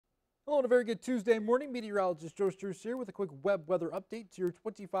Hello and a very good Tuesday morning. Meteorologist Joe Struce here with a quick web weather update to your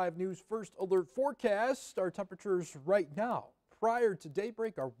 25 News First Alert forecast. Our temperatures right now, prior to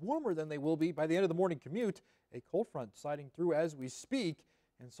daybreak, are warmer than they will be by the end of the morning commute. A cold front sliding through as we speak.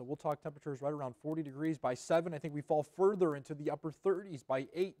 And so we'll talk temperatures right around 40 degrees by 7. I think we fall further into the upper 30s by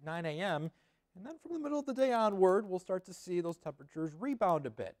 8, 9 a.m. And then from the middle of the day onward, we'll start to see those temperatures rebound a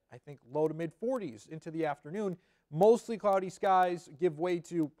bit. I think low to mid 40s into the afternoon. Mostly cloudy skies give way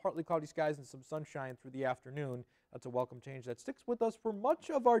to partly cloudy skies and some sunshine through the afternoon. That's a welcome change that sticks with us for much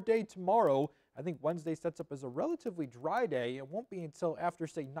of our day tomorrow. I think Wednesday sets up as a relatively dry day. It won't be until after,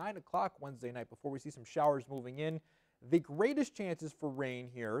 say, 9 o'clock Wednesday night before we see some showers moving in. The greatest chances for rain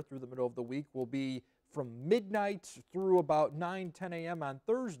here through the middle of the week will be from midnight through about 9, 10 a.m. on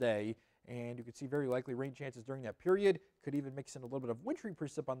Thursday. And you can see very likely rain chances during that period. Could even mix in a little bit of wintry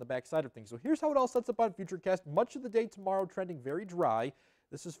precip on the backside of things. So here's how it all sets up on Futurecast. Much of the day tomorrow trending very dry.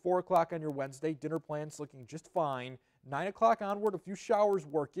 This is 4 o'clock on your Wednesday. Dinner plans looking just fine. 9 o'clock onward, a few showers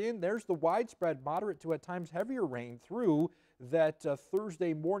work in. There's the widespread moderate to at times heavier rain through that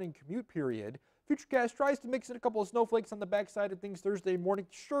Thursday morning commute period. Futurecast tries to mix in a couple of snowflakes on the backside of things Thursday morning.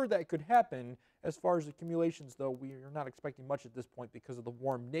 Sure, that could happen. As far as accumulations, though, we are not expecting much at this point because of the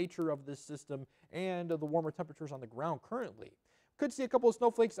warm nature of this system and the warmer temperatures on the ground currently. Could see a couple of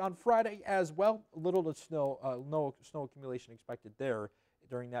snowflakes on Friday as well. Little to no snow accumulation expected there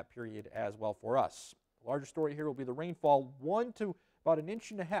during that period as well for us. The larger story here will be the rainfall. 1 to about 1.5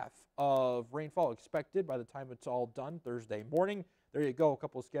 inches of rainfall expected by the time it's all done Thursday morning. There you go, a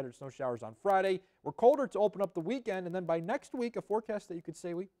couple of scattered snow showers on Friday. We're colder to open up the weekend, and then by next week, a forecast that you could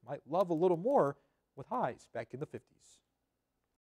say we might love a little more with highs back in the 50s.